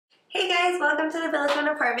guys, welcome to the Village One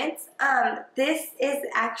Apartments. This is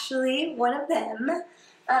actually one of them.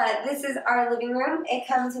 This is our living room. It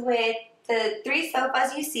comes with the 3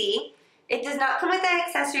 sofas you see. It does not come with the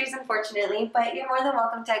accessories, unfortunately, but you're more than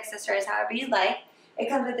welcome to accessorize however you like. It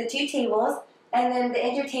comes with the 2 tables and then the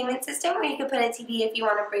entertainment system where you can put a TV if you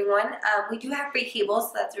want to bring one. We do have free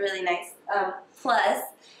cables, so that's a really nice plus.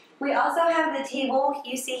 We also have the table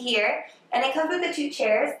you see here, and it comes with the 2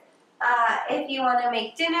 chairs. If you want to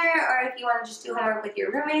make dinner or if you want to just do homework with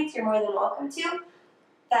your roommates, you're more than welcome to.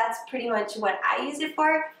 That's pretty much what I use it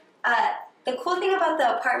for. The cool thing about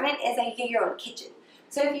the apartment is that you get your own kitchen.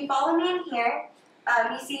 So if you follow me in here,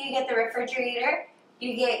 you see you get the refrigerator,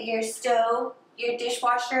 you get your stove, your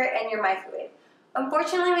dishwasher, and your microwave.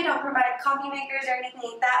 Unfortunately, we don't provide coffee makers or anything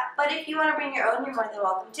like that, but if you want to bring your own, you're more than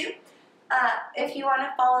welcome to. If you want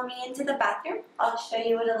to follow me into the bathroom, I'll show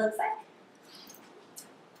you what it looks like.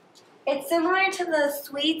 It's similar to the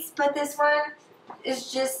suites, but this one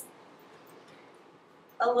is just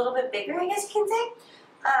a little bit bigger, I guess you can say.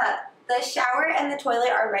 The shower and the toilet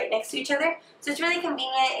are right next to each other, so it's really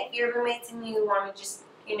convenient if you're roommates and you want to just,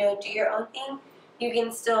 do your own thing. You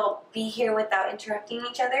can still be here without interrupting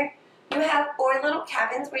each other. You have 4 little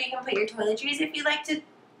cabins where you can put your toiletries if you like to,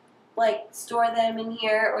 store them in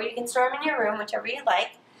here, or you can store them in your room, whichever you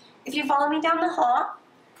like. If you follow me down the hall,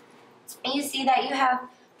 you see that you have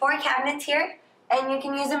 4 cabinets here, and you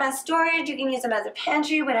can use them as storage, you can use them as a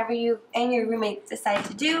pantry, whatever you and your roommates decide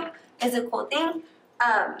to do is a cool thing.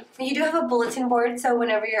 You do have a bulletin board, so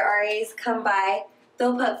whenever your RAs come by,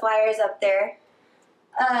 they'll put flyers up there.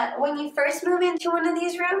 When you first move into one of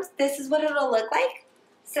these rooms, this is what it'll look like.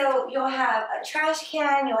 So you'll have a trash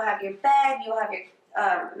can, you'll have your bed, you'll have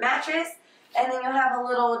your mattress, and then you'll have a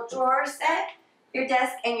little drawer set, your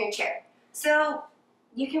desk, and your chair. So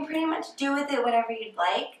you can pretty much do with it whatever you'd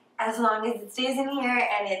like, as long as it stays in here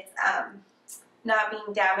and it's not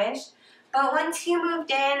being damaged. But once you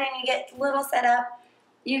moved in and you get a little set up,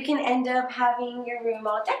 you can end up having your room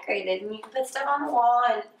all decorated, and you can put stuff on the wall,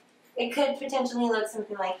 and it could potentially look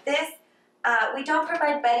something like this. We don't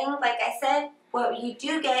provide bedding, like I said. What you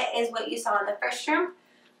do get is what you saw in the first room,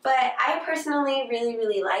 but I personally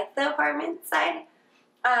really like the apartment side.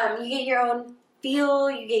 You get your own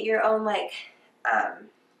feel, you get your own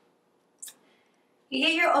you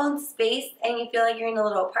get your own space, and you feel like you're in a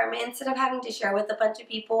little apartment instead of having to share with a bunch of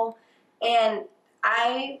people. And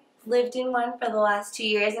I lived in one for the last 2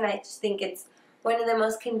 years, and I just think it's one of the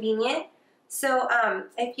most convenient. So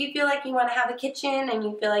if you feel like you want to have a kitchen and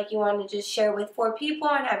you feel like you want to just share with 4 people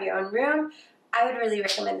and have your own room, I would really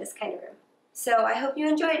recommend this kind of room. So I hope you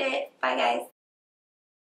enjoyed it. Bye guys.